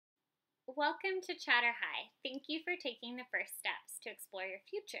Welcome to ChatterHigh. Thank you for taking the first steps to explore your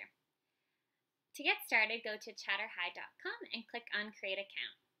future. To get started, go to ChatterHigh.com and click on Create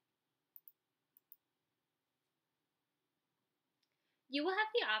Account. You will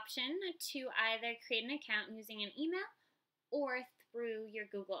have the option to either create an account using an email or through your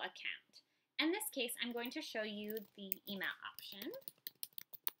Google account. In this case, I'm going to show you the email option.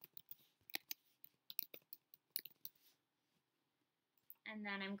 And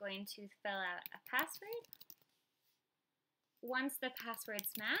then I'm going to fill out a password. Once the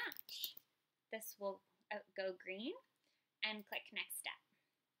passwords match, this will go green and click Next Step.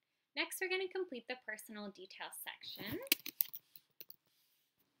 Next, we're going to complete the personal details section.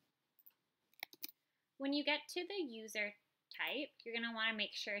 When you get to the user type, you're going to want to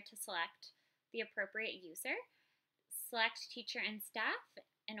make sure to select the appropriate user. Select teacher and staff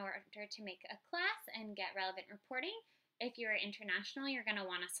in order to make a class and get relevant reporting. If you're international, you're going to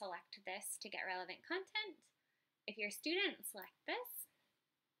want to select this to get relevant content. If you're a student, select this.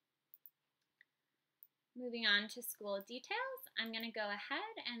 Moving on to school details, I'm going to go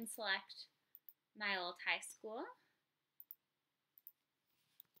ahead and select my old high school.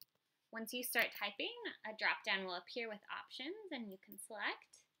 Once you start typing, a drop-down will appear with options and you can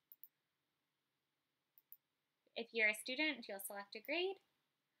select. If you're a student, you'll select a grade.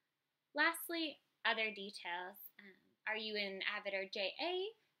 Lastly, other details. Are you in AVID or JA?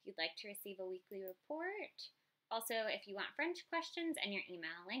 If you'd like to receive a weekly report. Also, if you want French questions and your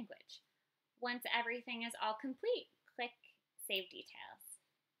email language. Once everything is all complete, click Save Details.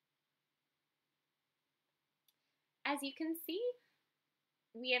 As you can see,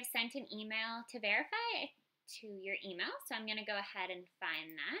 we have sent an email to verify to your email, so I'm going to go ahead and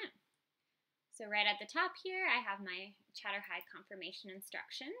find that. So right at the top here, I have my ChatterHigh confirmation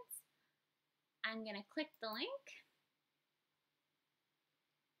instructions. I'm going to click the link.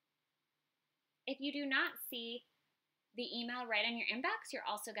 If you do not see the email right in your inbox, you're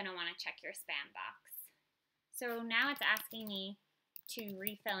also going to want to check your spam box. So now it's asking me to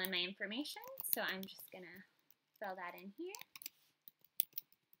refill in my information, so I'm just going to fill that in here.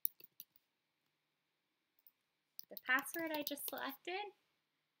 The password I just selected,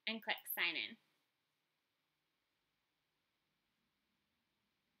 and click Sign In.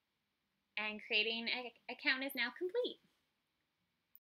 And creating an account is now complete.